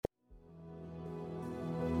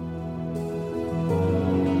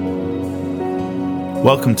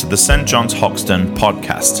Welcome to the St. John's Hoxton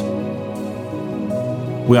podcast.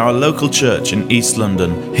 We are a local church in East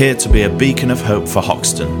London, here to be a beacon of hope for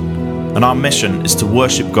Hoxton. And our mission is to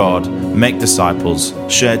worship God, make disciples,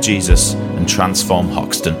 share Jesus, and transform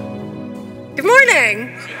Hoxton. Good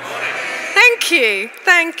morning. Thank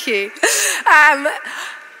you.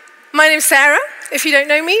 My name's Sarah, if you don't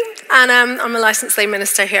know me, and I'm a licensed lay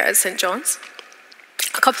minister here at St. John's.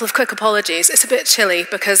 A couple of quick apologies. It's a bit chilly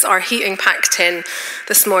because our heating packed in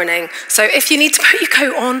this morning. So if you need to put your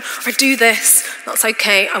coat on or do this, that's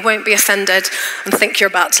okay. I won't be offended and think you're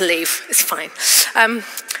about to leave. It's fine.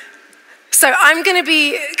 So I'm going to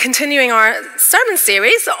be continuing our sermon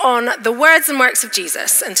series on the words and works of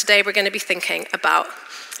Jesus. And today we're going to be thinking about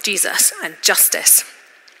Jesus and justice.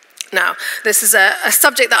 Now, this is a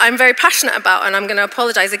subject that I'm very passionate about, and I'm going to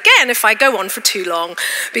apologize again if I go on for too long,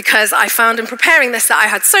 because I found in preparing this that I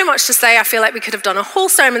had so much to say. I feel like we could have done a whole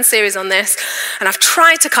sermon series on this, and I've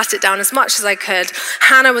tried to cut it down as much as I could.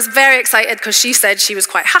 Hannah was very excited because she said she was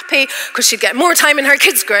quite happy because she'd get more time in her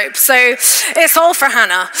kids group. So it's all for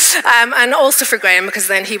Hannah, and also for Graham, because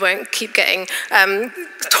then he won't keep getting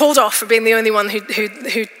told off for being the only one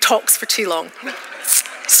who talks for too long.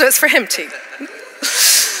 So it's for him too.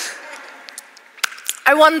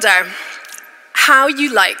 I wonder how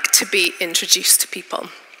you like to be introduced to people.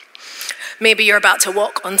 Maybe you're about to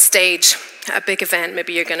walk on stage at a big event.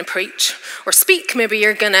 Maybe you're going to preach or speak. Maybe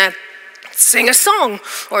you're going to sing a song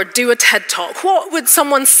or do a TED Talk. What would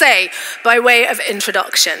someone say by way of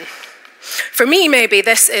introduction? For me, maybe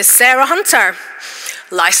this is Sarah Hunter,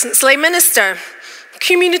 licensed lay minister,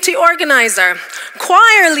 community organizer,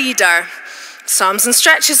 choir leader, Psalms and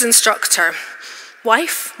Stretches instructor,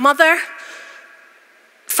 wife, mother,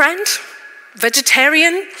 friend,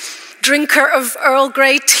 vegetarian, drinker of Earl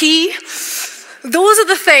Grey tea. Those are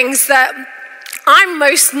the things that I'm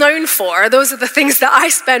most known for. Those are the things that I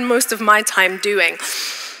spend most of my time doing.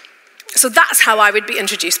 So that's how I would be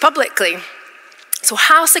introduced publicly. So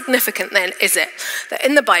how significant then is it that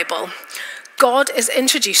in the Bible, God is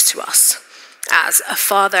introduced to us as a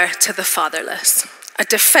father to the fatherless, a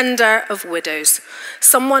defender of widows,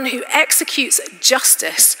 someone who executes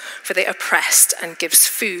justice for the oppressed and gives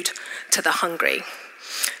food to the hungry.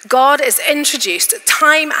 God is introduced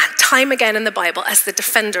time and time again in the Bible as the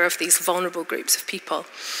defender of these vulnerable groups of people.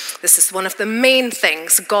 This is one of the main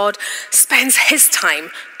things God spends his time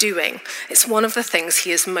doing. It's one of the things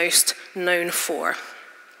he is most known for.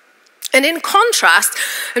 And in contrast,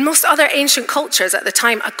 in most other ancient cultures at the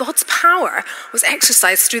time, God's power was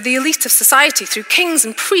exercised through the elite of society, through kings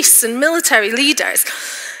and priests and military leaders.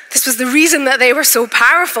 This was the reason that they were so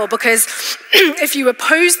powerful, because if you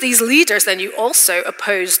opposed these leaders, then you also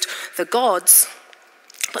opposed the gods.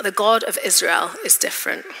 But the God of Israel is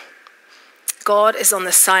different. God is on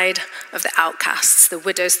the side of the outcasts, the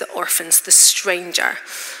widows, the orphans, the stranger.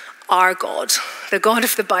 Our God, the God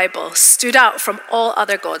of the Bible, stood out from all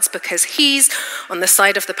other gods because he's on the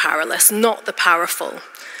side of the powerless, not the powerful,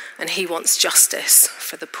 and he wants justice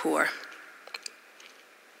for the poor.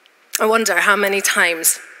 I wonder how many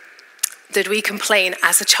times did we complain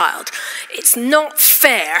as a child? It's not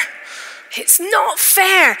fair. It's not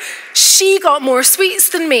fair. She got more sweets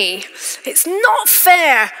than me. It's not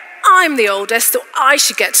fair. I'm the oldest, so I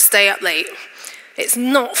should get to stay up late. It's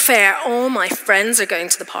not fair. All my friends are going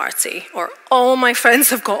to the party, or all my friends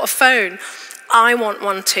have got a phone. I want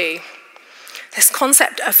one too. This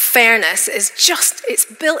concept of fairness it's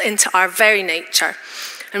built into our very nature,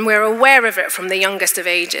 and we're aware of it from the youngest of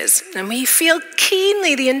ages. And we feel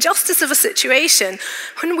keenly the injustice of a situation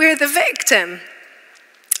when we're the victim.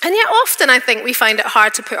 And yet often I think we find it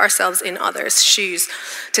hard to put ourselves in others' shoes,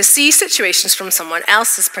 to see situations from someone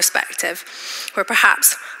else's perspective, where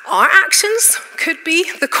perhaps our actions could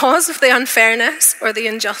be the cause of the unfairness or the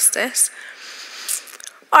injustice.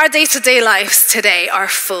 Our day-to-day lives today are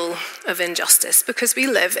full of injustice because we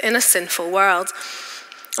live in a sinful world.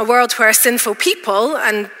 A world where sinful people,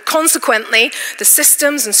 and consequently the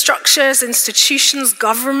systems and structures, institutions,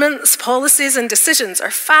 governments, policies and decisions are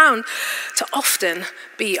found to often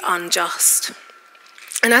be unjust.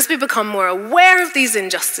 And as we become more aware of these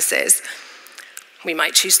injustices, we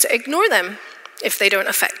might choose to ignore them if they don't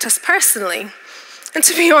affect us personally. And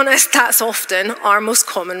to be honest, that's often our most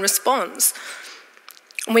common response.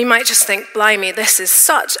 We might just think, blimey, this is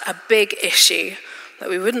such a big issue that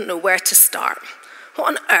we wouldn't know where to start. What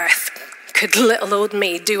on earth could little old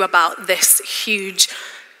me do about this huge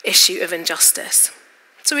issue of injustice?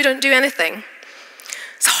 So we don't do anything.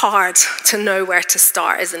 It's hard to know where to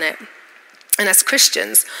start, isn't it? And as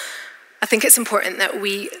Christians, I think it's important that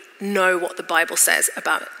we know what the Bible says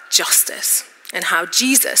about justice. and how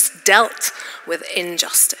Jesus dealt with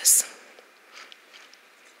injustice.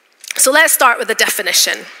 So let's start with the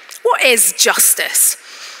definition. What is justice?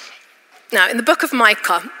 Now, in the book of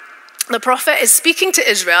Micah, the prophet is speaking to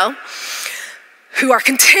Israel, who are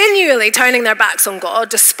continually turning their backs on God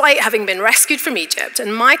despite having been rescued from Egypt.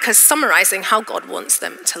 And Micah's summarizing how God wants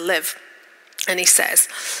them to live. And he says,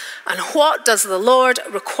 "And what does the Lord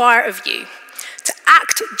require of you? To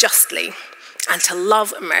act justly and to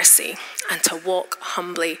love mercy and to walk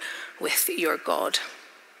humbly with your God."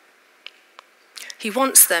 He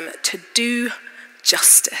wants them to do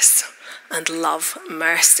justice and love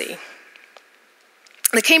mercy.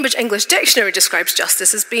 The Cambridge English Dictionary describes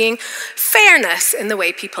justice as being fairness in the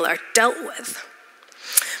way people are dealt with.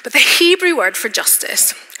 But the Hebrew word for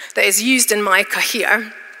justice that is used in Micah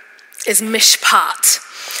here is mishpat.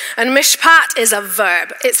 And mishpat is a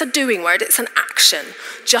verb. It's a doing word. It's an action.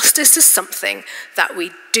 Justice is something that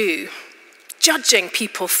we do, judging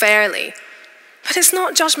people fairly. But it's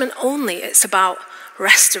not judgment only. It's about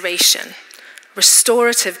restoration,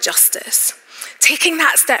 restorative justice. Taking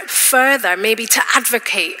that step further, maybe to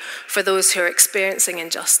advocate for those who are experiencing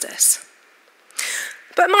injustice.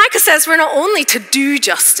 But Micah says we're not only to do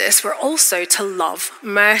justice, we're also to love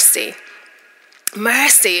mercy.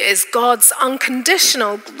 Mercy is God's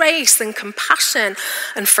unconditional grace and compassion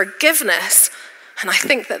and forgiveness. And I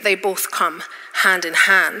think that they both come hand in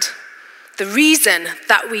hand. The reason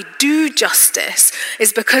that we do justice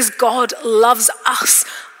is because God loves us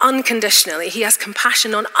unconditionally. He has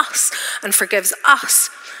compassion on us and forgives us,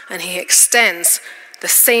 and he extends the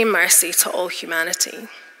same mercy to all humanity.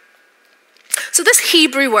 So this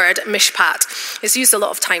Hebrew word, mishpat, is used a lot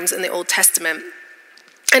of times in the Old Testament,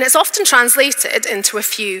 and it's often translated into a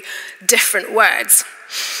few different words.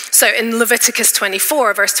 So in Leviticus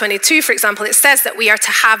 24, verse 22, for example, it says that we are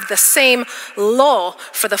to have the same law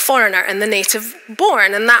for the foreigner and the native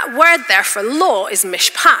born. And that word there for law is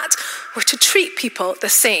mishpat. We're to treat people the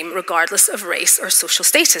same regardless of race or social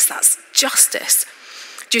status. That's justice.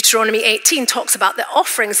 Deuteronomy 18 talks about the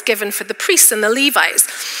offerings given for the priests and the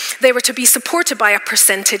Levites. They were to be supported by a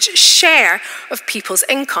percentage share of people's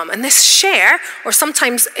income. And this share, or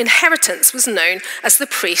sometimes inheritance, was known as the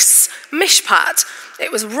priest's mishpat. It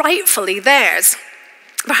was rightfully theirs.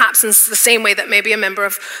 Perhaps in the same way that maybe a member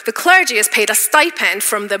of the clergy is paid a stipend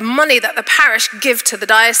from the money that the parish give to the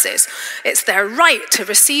diocese. It's their right to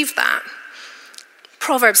receive that.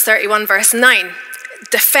 Proverbs 31 verse 9.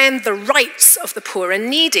 Defend the rights of the poor and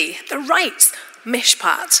needy. The rights,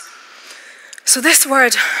 mishpat. So this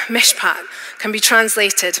word, mishpat, can be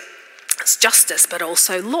translated as justice, but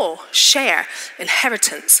also law, share,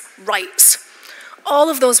 inheritance, rights. All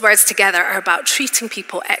of those words together are about treating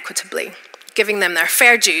people equitably, giving them their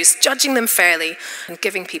fair dues, judging them fairly, and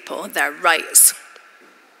giving people their rights.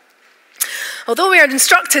 Although we are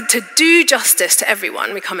instructed to do justice to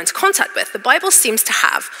everyone we come into contact with, the Bible seems to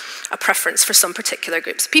have a preference for some particular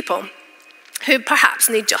groups of people who perhaps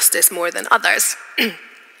need justice more than others.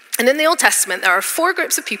 And in the Old Testament, there are 4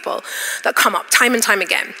 groups of people that come up time and time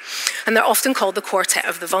again, and they're often called the quartet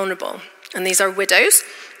of the vulnerable. And these are widows,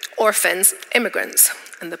 orphans, immigrants,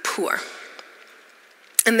 and the poor.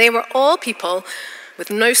 And they were all people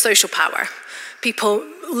with no social power, people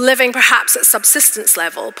living perhaps at subsistence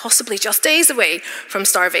level, possibly just days away from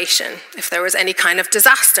starvation if there was any kind of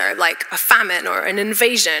disaster like a famine or an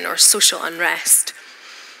invasion or social unrest.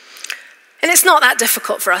 And it's not that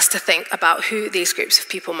difficult for us to think about who these groups of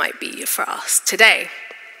people might be for us today.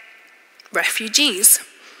 Refugees,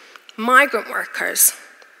 migrant workers,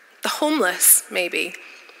 the homeless maybe,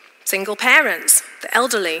 single parents, the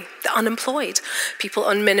elderly, the unemployed, people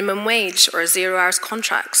on minimum wage or 0 hours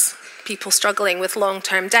contracts, people struggling with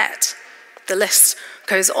long-term debt. The list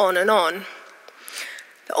goes on and on.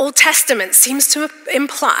 The Old Testament seems to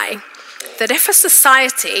imply that if a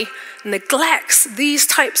society neglects these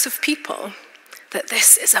types of people, that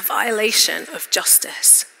this is a violation of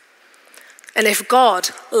justice. And if God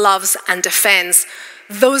loves and defends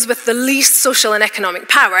those with the least social and economic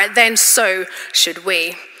power, then so should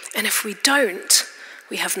we. And if we don't,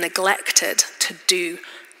 we have neglected to do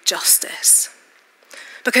justice.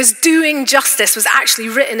 Because doing justice was actually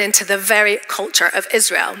written into the very culture of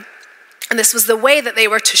Israel. And this was the way that they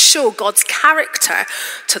were to show God's character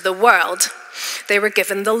to the world. They were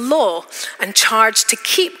given the law and charged to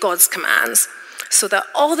keep God's commands so that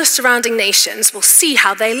all the surrounding nations will see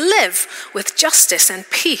how they live with justice and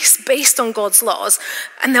peace based on God's laws,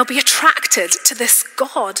 and they'll be attracted to this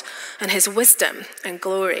God and his wisdom and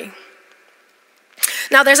glory.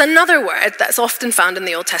 Now, there's another word that's often found in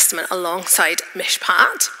the Old Testament alongside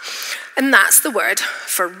mishpat, and that's the word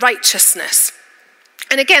for righteousness.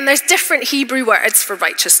 And again, there's different Hebrew words for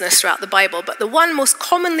righteousness throughout the Bible, but the one most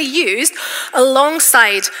commonly used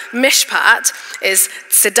alongside mishpat is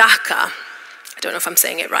tzedakah. I don't know if I'm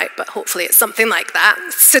saying it right, but hopefully it's something like that,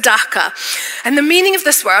 tzedakah. And the meaning of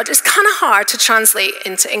this word is kind of hard to translate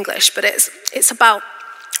into English, but it's about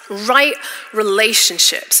right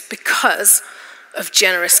relationships because of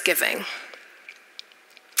generous giving.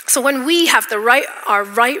 So when we have our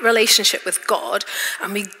right relationship with God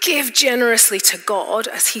and we give generously to God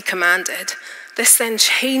as he commanded, this then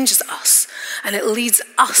changes us and it leads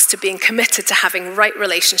us to being committed to having right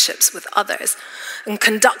relationships with others and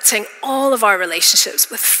conducting all of our relationships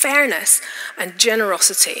with fairness and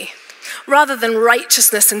generosity rather than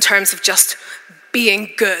righteousness in terms of just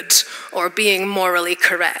being good or being morally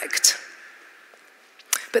correct.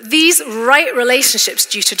 But these right relationships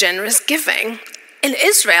due to generous giving in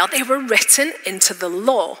Israel, they were written into the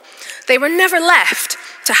law. They were never left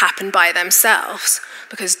to happen by themselves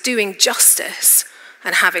because doing justice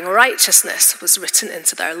and having righteousness was written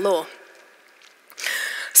into their law.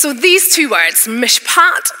 So these two words,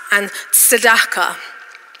 mishpat and tzedakah,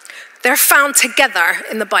 they're found together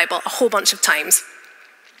in the Bible a whole bunch of times.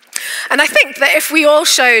 And I think that if we all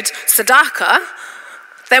showed tzedakah,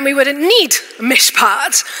 then we wouldn't need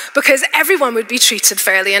mishpat because everyone would be treated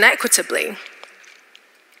fairly and equitably.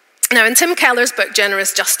 Now, in Tim Keller's book,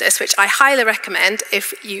 Generous Justice, which I highly recommend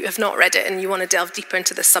if you have not read it and you want to delve deeper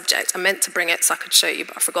into this subject, I meant to bring it so I could show you,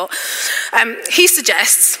 but I forgot. He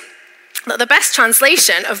suggests that the best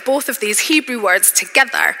translation of both of these Hebrew words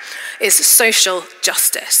together is social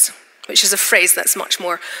justice, which is a phrase that's much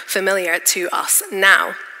more familiar to us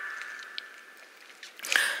now.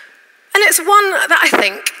 And it's one that I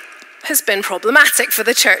think has been problematic for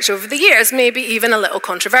the church over the years, maybe even a little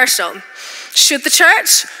controversial. Should the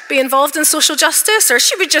church be involved in social justice, or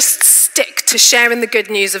should we just stick to sharing the good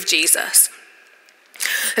news of Jesus?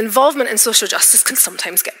 Involvement in social justice can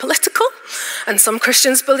sometimes get political, and some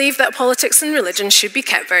Christians believe that politics and religion should be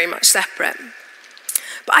kept very much separate.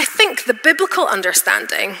 But I think the biblical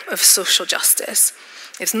understanding of social justice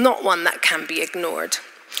is not one that can be ignored.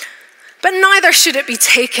 But neither should it be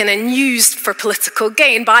taken and used for political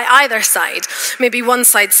gain by either side. Maybe one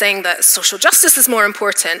side saying that social justice is more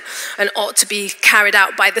important and ought to be carried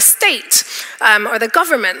out by the state or the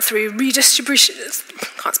government through redistribution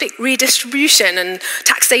and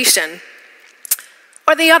taxation.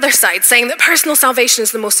 Or the other side saying that personal salvation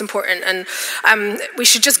is the most important and we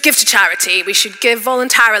should just give to charity. We should give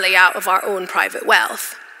voluntarily out of our own private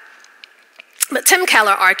wealth. But Tim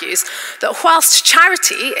Keller argues that whilst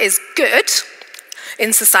charity is good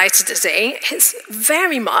in society today, it's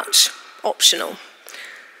very much optional.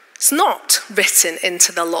 It's not written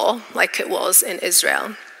into the law like it was in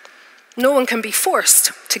Israel. No one can be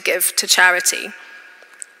forced to give to charity.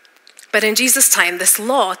 But in Jesus' time, this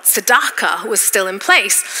law, tzedakah, was still in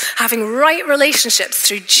place, having right relationships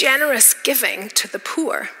through generous giving to the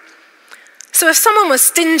poor. So if someone was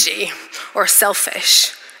stingy or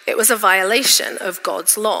selfish, it was a violation of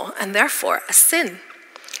God's law and therefore a sin.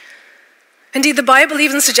 Indeed, the Bible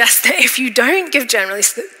even suggests that if you don't give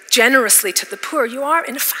generously to the poor, you are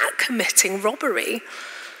in fact committing robbery.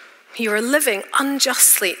 You are living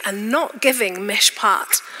unjustly and not giving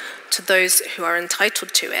mishpat to those who are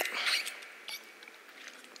entitled to it.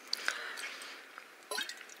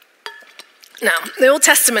 Now, the Old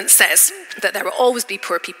Testament says that there will always be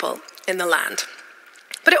poor people in the land.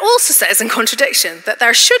 But it also says in contradiction that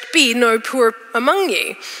there should be no poor among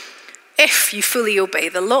you if you fully obey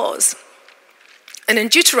the laws. And in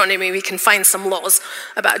Deuteronomy, we can find some laws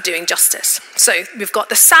about doing justice. So we've got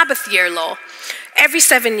the Sabbath year law. Every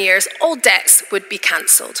 7 years, all debts would be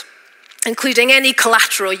cancelled, including any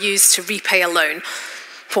collateral used to repay a loan.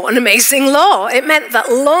 What an amazing law. It meant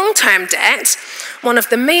that long-term debt, one of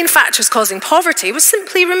the main factors causing poverty, was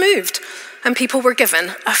simply removed, and people were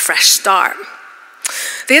given a fresh start.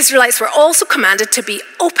 The Israelites were also commanded to be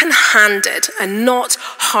open-handed and not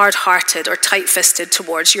hard-hearted or tight-fisted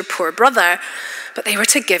towards your poor brother, but they were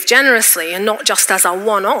to give generously and not just as a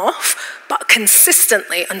one-off, but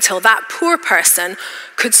consistently until that poor person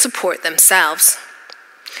could support themselves.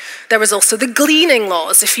 There was also the gleaning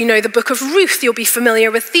laws. If you know the book of Ruth, you'll be familiar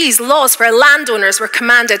with these laws where landowners were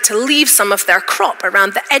commanded to leave some of their crop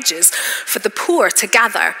around the edges for the poor to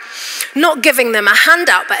gather, not giving them a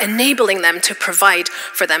handout, but enabling them to provide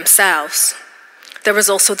for themselves. There was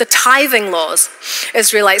also the tithing laws.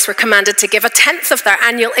 Israelites were commanded to give 1/10 of their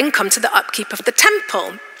annual income to the upkeep of the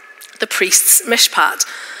temple, the priest's mishpat.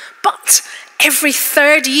 But every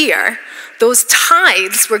 3rd year, those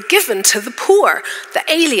tithes were given to the poor, the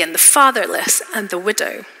alien, the fatherless, and the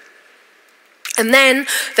widow. And then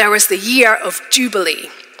there was the year of Jubilee.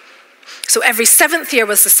 So every 7th year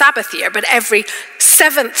was the Sabbath year, but every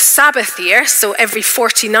 7th Sabbath year, so every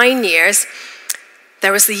 49 years,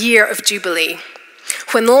 there was the year of Jubilee,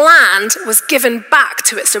 when land was given back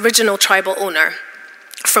to its original tribal owner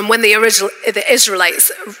from when the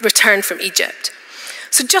Israelites returned from Egypt.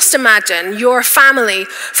 So just imagine your family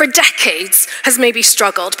for decades has maybe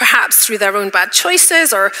struggled, perhaps through their own bad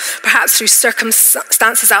choices or perhaps through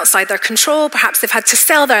circumstances outside their control. Perhaps they've had to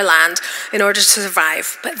sell their land in order to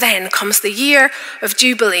survive. But then comes the year of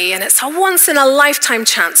Jubilee, and it's a once-in-a-lifetime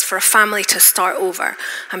chance for a family to start over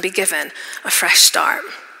and be given a fresh start.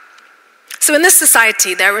 So in this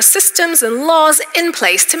society, there were systems and laws in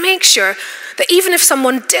place to make sure that even if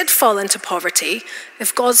someone did fall into poverty,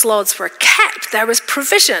 if God's laws were kept, there was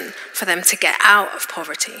provision for them to get out of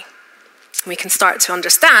poverty. We can start to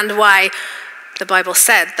understand why the Bible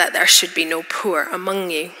said that there should be no poor among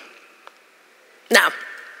you. Now,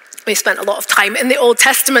 we spent a lot of time in the Old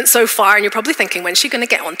Testament so far, and you're probably thinking, when's she going to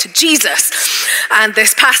get on to Jesus? And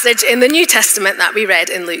this passage in the New Testament that we read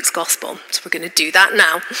in Luke's Gospel. So we're going to do that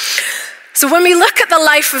now. So when we look at the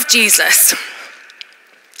life of Jesus,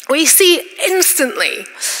 we see instantly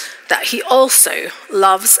that he also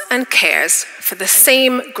loves and cares for the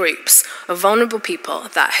same groups of vulnerable people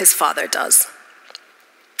that his Father does.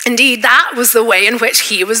 Indeed, that was the way in which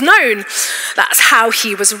he was known. That's how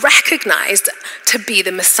he was recognized to be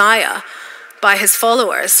the Messiah by his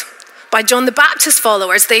followers. By John the Baptist's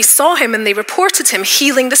followers, they saw him and they reported him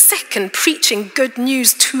healing the sick and preaching good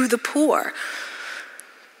news to the poor.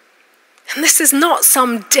 And this is not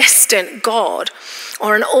some distant God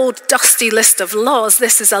or an old dusty list of laws.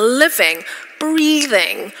 This is a living,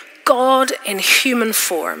 breathing God in human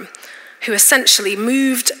form who essentially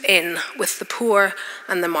moved in with the poor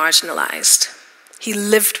and the marginalized. He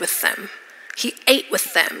lived with them. He ate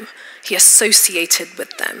with them. He associated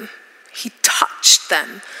with them. He touched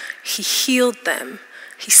them. He healed them.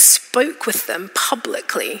 He spoke with them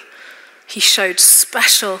publicly. He showed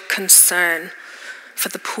special concern for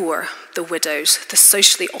the poor, the widows, the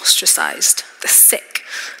socially ostracized, the sick,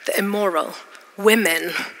 the immoral,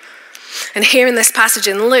 women. And here in this passage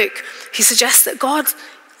in Luke, he suggests that God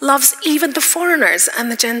loves even the foreigners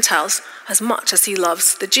and the Gentiles as much as he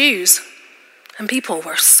loves the Jews. And people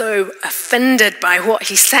were so offended by what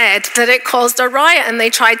he said that it caused a riot and they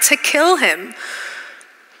tried to kill him.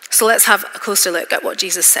 So let's have a closer look at what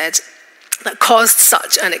Jesus said that caused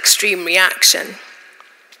such an extreme reaction.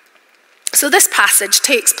 So this passage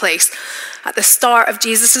takes place at the start of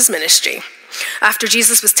Jesus' ministry. After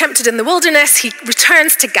Jesus was tempted in the wilderness, he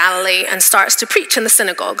returns to Galilee and starts to preach in the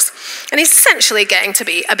synagogues. And he's essentially getting to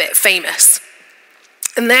be a bit famous.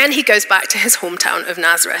 And then he goes back to his hometown of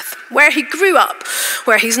Nazareth, where he grew up,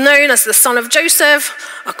 where he's known as the son of Joseph,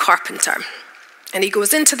 a carpenter. And he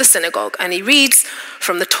goes into the synagogue and he reads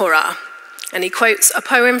from the Torah. And he quotes a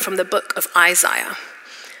poem from the book of Isaiah.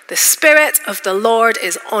 The Spirit of the Lord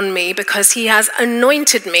is on me because he has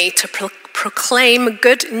anointed me to proclaim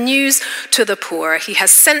good news to the poor. He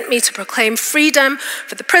has sent me to proclaim freedom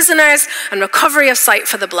for the prisoners and recovery of sight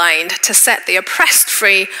for the blind, to set the oppressed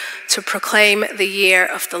free, to proclaim the year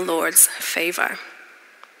of the Lord's favor.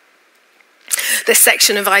 This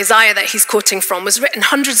section of Isaiah that he's quoting from was written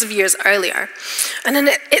hundreds of years earlier. And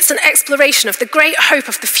it's an exploration of the great hope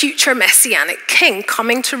of the future messianic king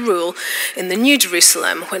coming to rule in the New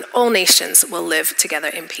Jerusalem when all nations will live together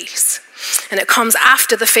in peace. And it comes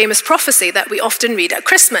after the famous prophecy that we often read at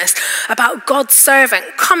Christmas about God's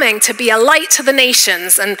servant coming to be a light to the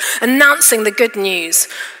nations and announcing the good news.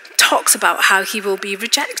 Talks about how he will be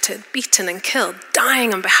rejected, beaten and killed,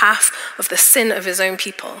 dying on behalf of the sin of his own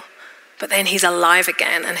people. But then he's alive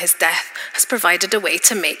again, and his death has provided a way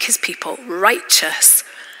to make his people righteous,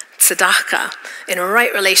 tzedakah, in a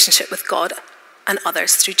right relationship with God and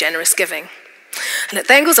others through generous giving. And it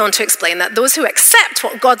then goes on to explain that those who accept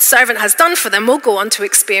what God's servant has done for them will go on to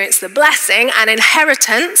experience the blessing and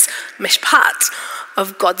inheritance, mishpat,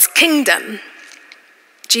 of God's kingdom.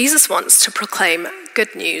 Jesus wants to proclaim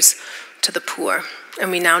good news to the poor. And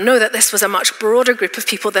we now know that this was a much broader group of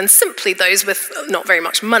people than simply those with not very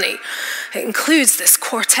much money. It includes this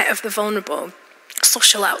quartet of the vulnerable,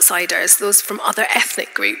 social outsiders, those from other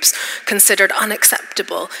ethnic groups considered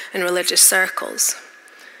unacceptable in religious circles.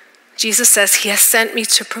 Jesus says he has sent me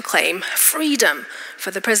to proclaim freedom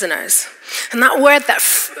for the prisoners. And that word, that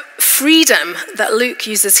freedom that Luke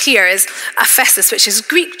uses here is aphesis, which is a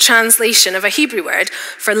Greek translation of a Hebrew word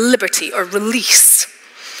for liberty or release,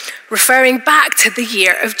 referring back to the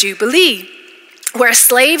year of Jubilee, where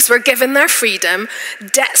slaves were given their freedom,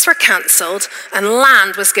 debts were cancelled, and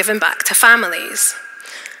land was given back to families.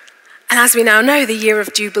 And as we now know, the year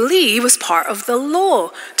of Jubilee was part of the law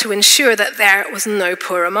to ensure that there was no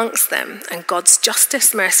poor amongst them, and God's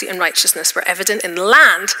justice, mercy, and righteousness were evident in the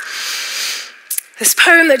land. This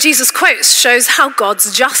poem that Jesus quotes shows how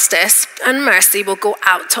God's justice and mercy will go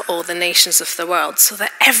out to all the nations of the world, so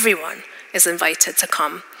that everyone is invited to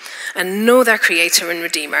come and know their Creator and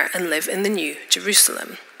Redeemer and live in the new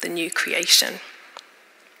Jerusalem, the new creation.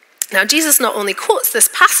 Now, Jesus not only quotes this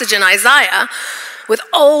passage in Isaiah with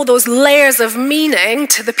all those layers of meaning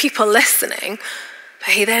to the people listening,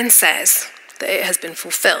 but he then says that it has been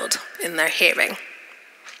fulfilled in their hearing.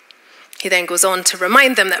 He then goes on to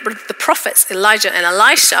remind them that the prophets Elijah and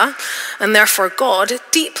Elisha, and therefore God,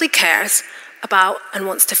 deeply cares about and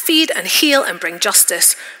wants to feed and heal and bring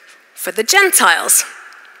justice for the Gentiles.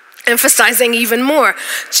 Emphasizing even more,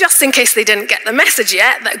 just in case they didn't get the message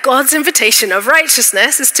yet, that God's invitation of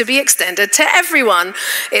righteousness is to be extended to everyone.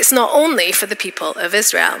 It's not only for the people of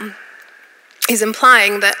Israel. He's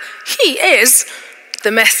implying that he is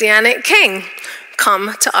the Messianic King,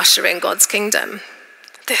 come to usher in God's kingdom.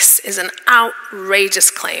 This is an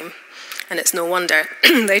outrageous claim, and it's no wonder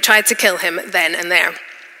they tried to kill him then and there.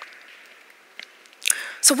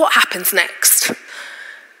 So what happens next?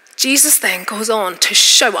 Jesus then goes on to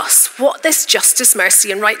show us what this justice,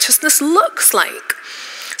 mercy, and righteousness looks like.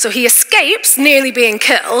 So he escapes nearly being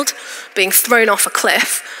killed, being thrown off a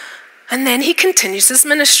cliff, and then he continues his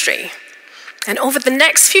ministry. And over the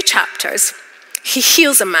next few chapters, he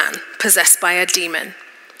heals a man possessed by a demon.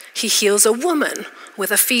 He heals a woman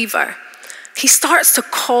with a fever. He starts to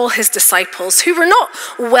call his disciples, who were not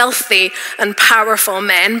wealthy and powerful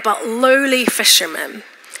men, but lowly fishermen.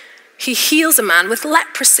 He heals a man with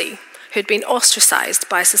leprosy who'd been ostracized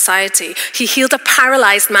by society. He healed a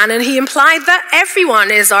paralyzed man, and he implied that everyone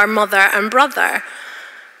is our mother and brother.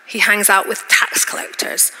 He hangs out with tax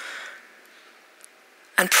collectors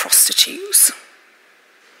and prostitutes.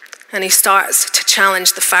 And he starts to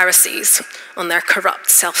challenge the Pharisees on their corrupt,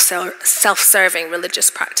 self-serving religious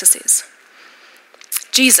practices.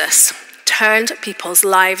 Jesus turned people's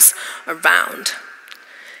lives around.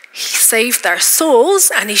 He saved their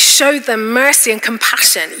souls and he showed them mercy and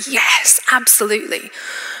compassion. Yes, absolutely.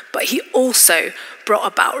 But he also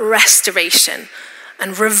brought about restoration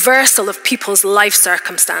and reversal of people's life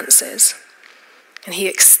circumstances. And he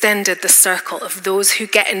extended the circle of those who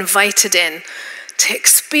get invited in to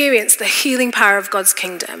experience the healing power of God's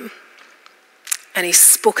kingdom. And he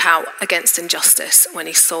spoke out against injustice when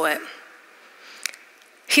he saw it.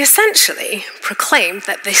 He essentially proclaimed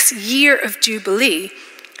that this year of Jubilee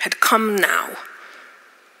had come now.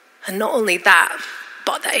 And not only that,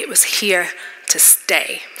 but that it was here to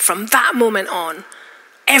stay. From that moment on,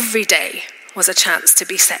 every day was a chance to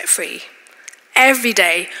be set free. Every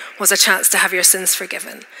day was a chance to have your sins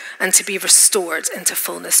forgiven and to be restored into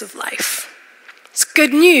fullness of life. It's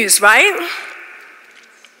good news, right?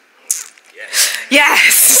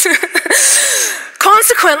 Yes.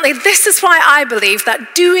 Consequently, this is why I believe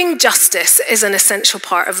that doing justice is an essential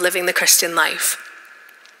part of living the Christian life.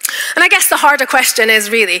 And I guess the harder question is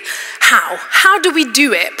really, how? How do we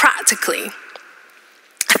do it practically?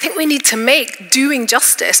 I think we need to make doing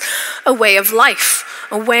justice a way of life,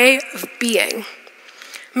 a way of being.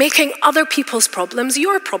 Making other people's problems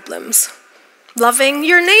your problems. Loving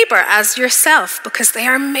your neighbor as yourself because they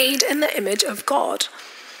are made in the image of God.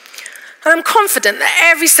 And I'm confident that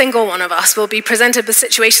every single one of us will be presented with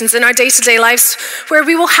situations in our day-to-day lives where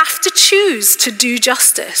we will have to choose to do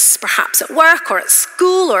justice, perhaps at work or at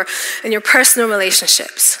school or in your personal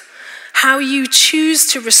relationships. How you choose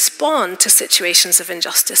to respond to situations of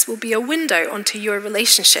injustice will be a window onto your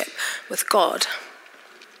relationship with God.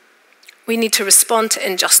 We need to respond to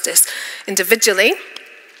injustice individually,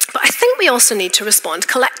 but I think we also need to respond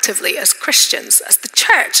collectively as Christians, as the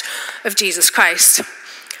Church of Jesus Christ.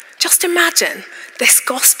 Just imagine this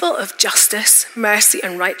gospel of justice, mercy,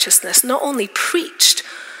 and righteousness not only preached,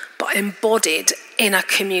 but embodied in a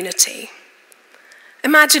community.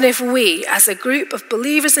 Imagine if we, as a group of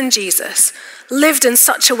believers in Jesus, lived in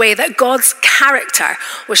such a way that God's character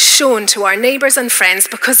was shown to our neighbors and friends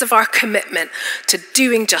because of our commitment to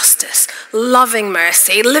doing justice, loving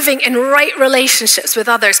mercy, living in right relationships with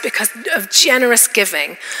others because of generous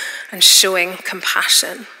giving and showing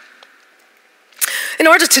compassion. In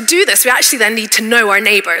order to do this, we actually then need to know our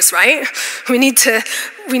neighbors, right? We need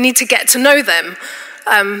to get to know them.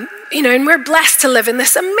 And we're blessed to live in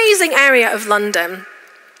this amazing area of London.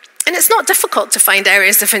 And it's not difficult to find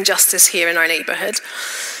areas of injustice here in our neighborhood.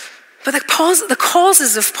 But the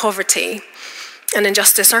causes of poverty and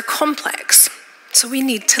injustice are complex. So we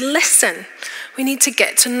need to listen. We need to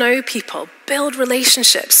get to know people, build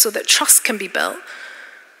relationships so that trust can be built.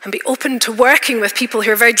 and be open to working with people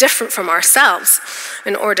who are very different from ourselves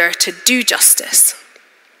in order to do justice.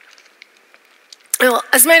 Well,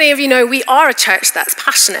 as many of you know, we are a church that's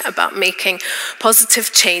passionate about making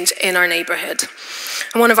positive change in our neighbourhood.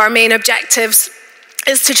 And one of our main objectives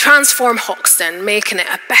is to transform Hoxton, making it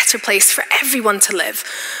a better place for everyone to live.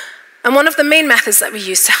 And one of the main methods that we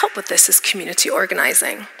use to help with this is community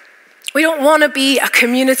organising. We don't want to be a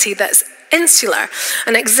community that's insular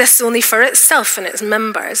and exists only for itself and its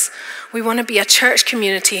members. We want to be a church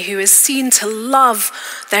community who is seen to love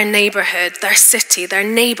their neighbourhood, their city, their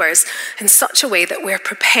neighbours in such a way that we're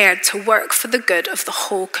prepared to work for the good of the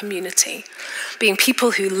whole community, being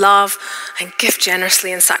people who love and give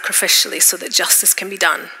generously and sacrificially so that justice can be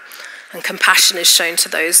done and compassion is shown to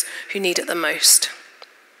those who need it the most.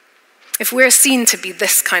 If we're seen to be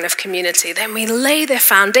this kind of community, then we lay the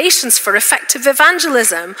foundations for effective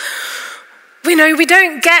evangelism. We know we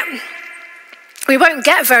won't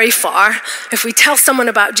get very far if we tell someone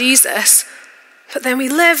about Jesus, but then we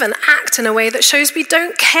live and act in a way that shows we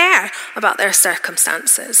don't care about their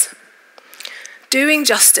circumstances. Doing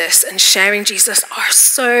justice and sharing Jesus are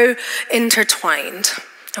so intertwined,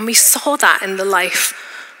 and we saw that in the life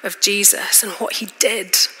of Jesus and what he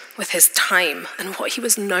did with his time and what he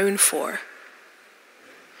was known for.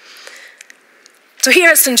 So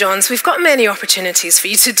here at St. John's, we've got many opportunities for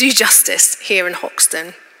you to do justice here in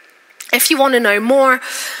Hoxton. If you want to know more,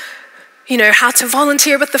 how to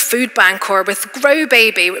volunteer with the food bank or with Grow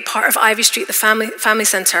Baby, part of Ivy Street, the family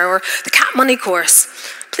centre, or the Cat Money course,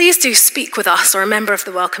 please do speak with us or a member of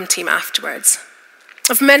the welcome team afterwards.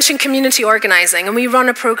 I've mentioned community organising, and we run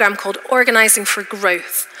a programme called Organising for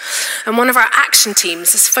Growth. And one of our action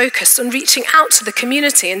teams is focused on reaching out to the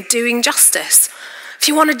community and doing justice. If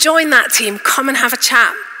you want to join that team, come and have a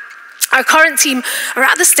chat. Our current team are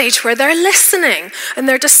at the stage where they're listening and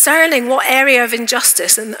they're discerning what area of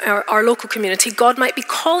injustice in our local community God might be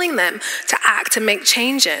calling them to act and make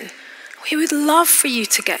change in. We would love for you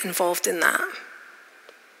to get involved in that.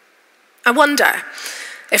 I wonder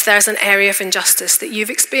if there's an area of injustice that you've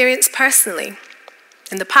experienced personally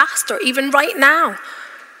in the past or even right now.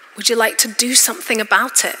 Would you like to do something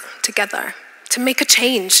about it together, to make a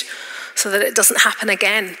change so that it doesn't happen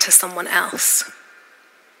again to someone else?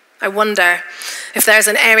 I wonder if there's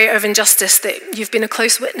an area of injustice that you've been a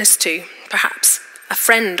close witness to, perhaps a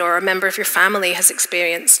friend or a member of your family has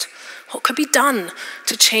experienced. What could be done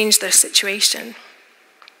to change their situation?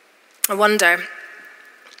 I wonder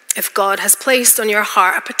if God has placed on your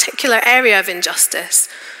heart a particular area of injustice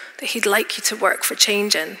that he'd like you to work for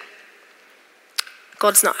change in.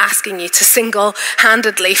 God's not asking you to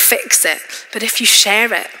single-handedly fix it, but if you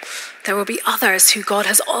share it, there will be others who God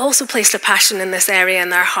has also placed a passion in this area in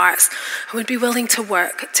their hearts and would be willing to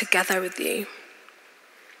work together with you.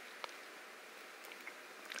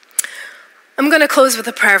 I'm going to close with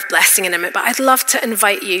a prayer of blessing in a minute, but I'd love to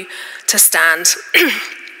invite you to stand.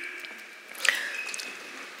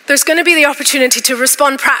 There's going to be the opportunity to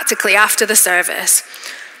respond practically after the service.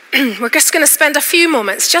 We're just going to spend a few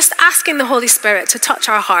moments just asking the Holy Spirit to touch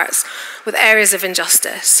our hearts with areas of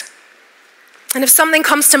injustice. And if something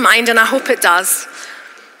comes to mind, and I hope it does,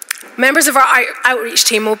 members of our outreach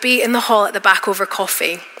team will be in the hall at the back over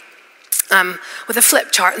coffee with a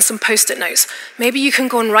flip chart and some post-it notes. Maybe you can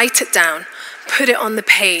go and write it down, put it on the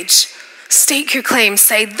page, stake your claim,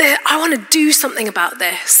 say, I want to do something about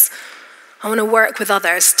this. I want to work with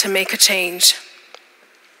others to make a change.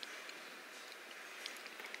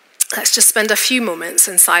 Let's just spend a few moments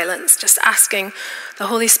in silence, just asking the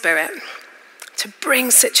Holy Spirit to bring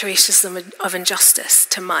situations of injustice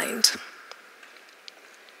to mind.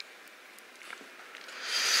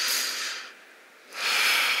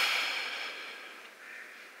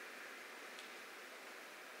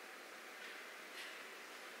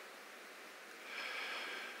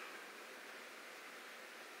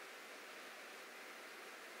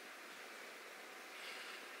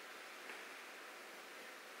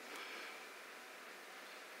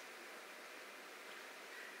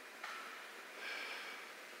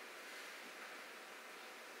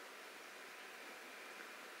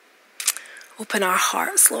 Open our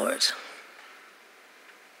hearts, Lord.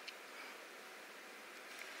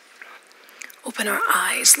 Open our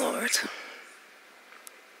eyes, Lord.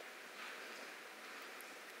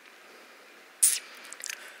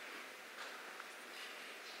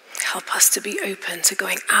 Help us to be open to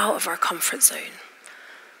going out of our comfort zone,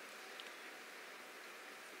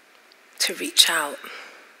 to reach out.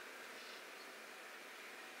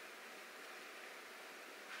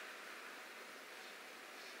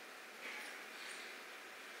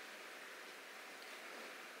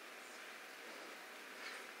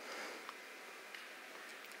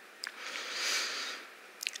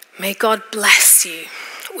 May God bless you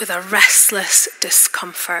with a restless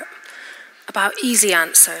discomfort about easy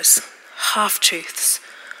answers, half-truths,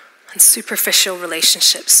 and superficial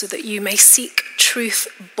relationships so that you may seek truth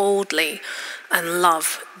boldly and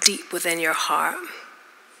love deep within your heart.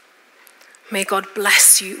 May God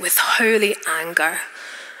bless you with holy anger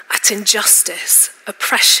at injustice,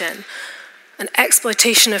 oppression, and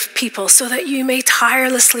exploitation of people so that you may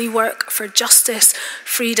tirelessly work for justice,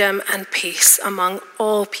 freedom, and peace among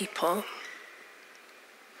all people.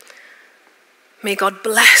 May God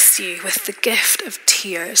bless you with the gift of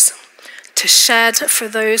tears to shed for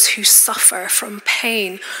those who suffer from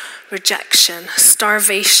pain, rejection,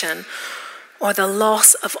 starvation, or the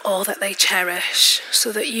loss of all that they cherish,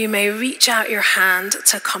 so that you may reach out your hand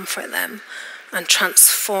to comfort them and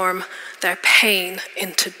transform their pain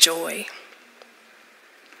into joy.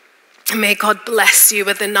 May God bless you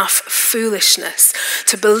with enough foolishness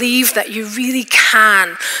to believe that you really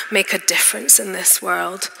can make a difference in this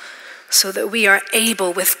world, so that we are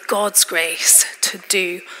able, with God's grace, to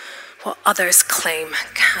do what others claim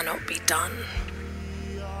cannot be done.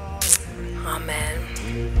 Amen.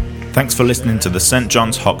 Thanks for listening to the St.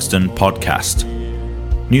 John's Hoxton podcast.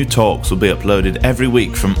 New talks will be uploaded every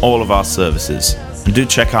week from all of our services, and do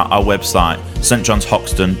check out our website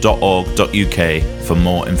stjohnshoxton.org.uk for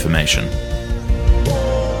more information.